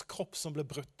deg for hans kropp som ble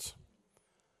brutt.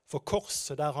 For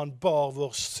korset der han bar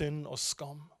vår synd og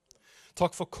skam.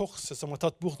 Takk for korset som har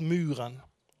tatt bort muren.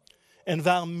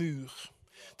 Enhver mur.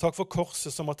 Takk for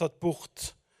korset som har tatt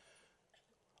bort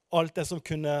alt det som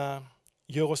kunne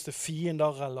gjøre oss til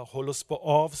fiender, eller holde oss på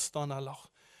avstand, eller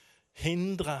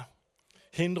hindre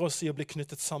oss i å bli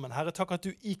knyttet sammen. Herre, takk at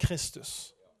du i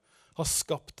Kristus har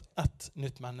skapt et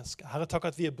nytt menneske. Herre, takk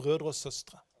at vi er brødre og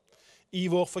søstre. I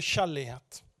vår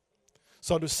forskjellighet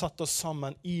så har du satt oss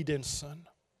sammen i din sønn,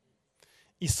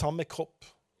 i samme kropp.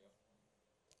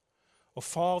 Og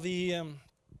far, vi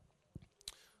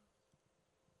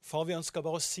ønsker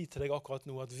bare å si til deg akkurat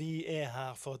nå at vi er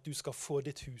her for at du skal få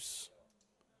ditt hus,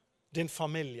 din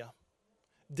familie,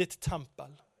 ditt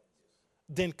tempel,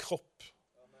 din kropp,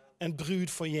 en brud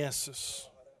for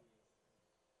Jesus.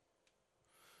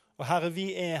 Og Herre,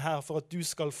 vi er her for at du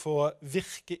skal få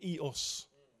virke i oss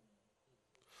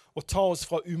og ta oss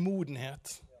fra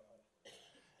umodenhet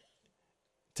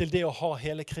til det å ha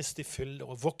hele Kristi fylde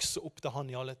og vokse opp til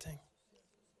han i alle ting.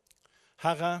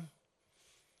 Herre,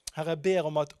 jeg ber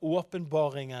om at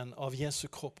åpenbaringen av Jesu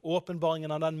kropp,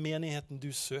 åpenbaringen av den menigheten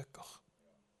du søker,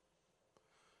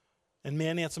 en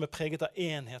menighet som er preget av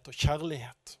enhet og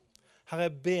kjærlighet. Herre,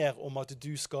 jeg ber om at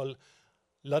du skal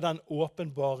la den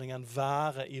åpenbaringen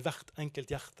være i hvert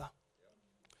enkelt hjerte.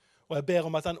 Og jeg ber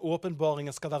om at den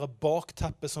åpenbaringen skal være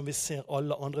bakteppet som vi ser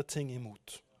alle andre ting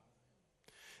imot.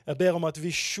 Jeg ber om at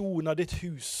visjonen av ditt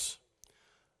hus,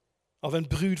 av en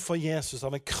brud for Jesus,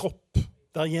 av en kropp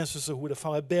der Jesus er hodet,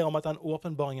 far, jeg ber om at den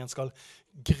åpenbaringen skal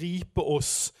gripe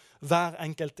oss, hver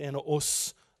enkelt en av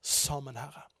oss, sammen,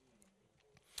 Herre.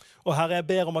 Og Herre, jeg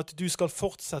ber om at du skal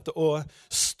fortsette å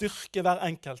styrke hver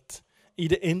enkelt i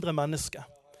det indre mennesket,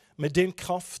 med din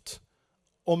kraft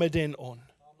og med din ånd.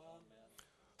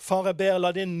 Far, jeg ber,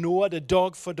 la din nåde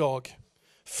dag for dag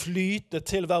flyte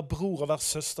til hver bror og hver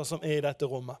søster som er i dette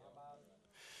rommet.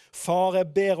 Far, jeg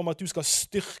ber om at du skal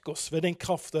styrke oss ved din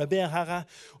kraft, og jeg ber, Herre,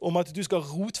 om at du skal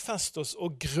rotfeste oss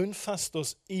og grunnfeste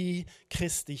oss i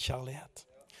Kristi kjærlighet.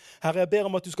 Herre, jeg ber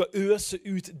om at du skal øse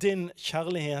ut din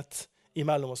kjærlighet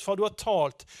imellom oss. Far, du har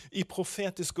talt i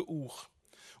profetiske ord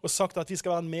og sagt at vi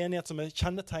skal være en menighet som er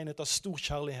kjennetegnet av stor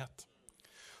kjærlighet.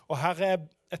 Og Herre,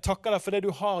 jeg takker deg for det du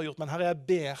har gjort, men Herre, jeg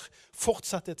ber,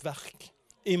 fortsett et verk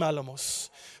imellom oss.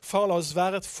 Far, la oss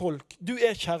være et folk. Du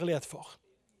er kjærlighet, far.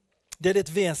 Det er ditt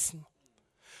vesen.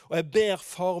 Og jeg ber,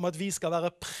 far, om at vi skal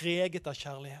være preget av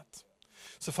kjærlighet.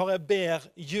 Så far, jeg ber,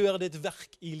 gjør ditt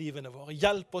verk i livene våre.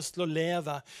 Hjelp oss til å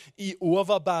leve i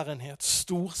overbærenhet,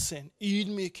 storsinn,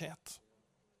 ydmykhet.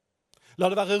 La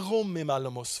det være rom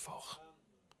imellom oss, far.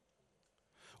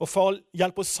 Og far,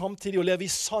 hjelp oss samtidig å leve i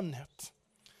sannhet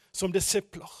som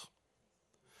disipler.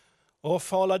 Og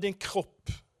far, la din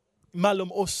kropp mellom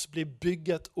oss bli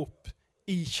bygget opp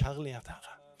i kjærlighet,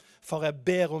 Herre. Far, jeg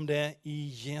ber om det i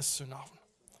Jesu navn.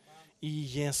 I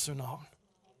Jesu navn.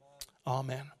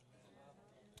 Amen.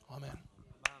 Amen.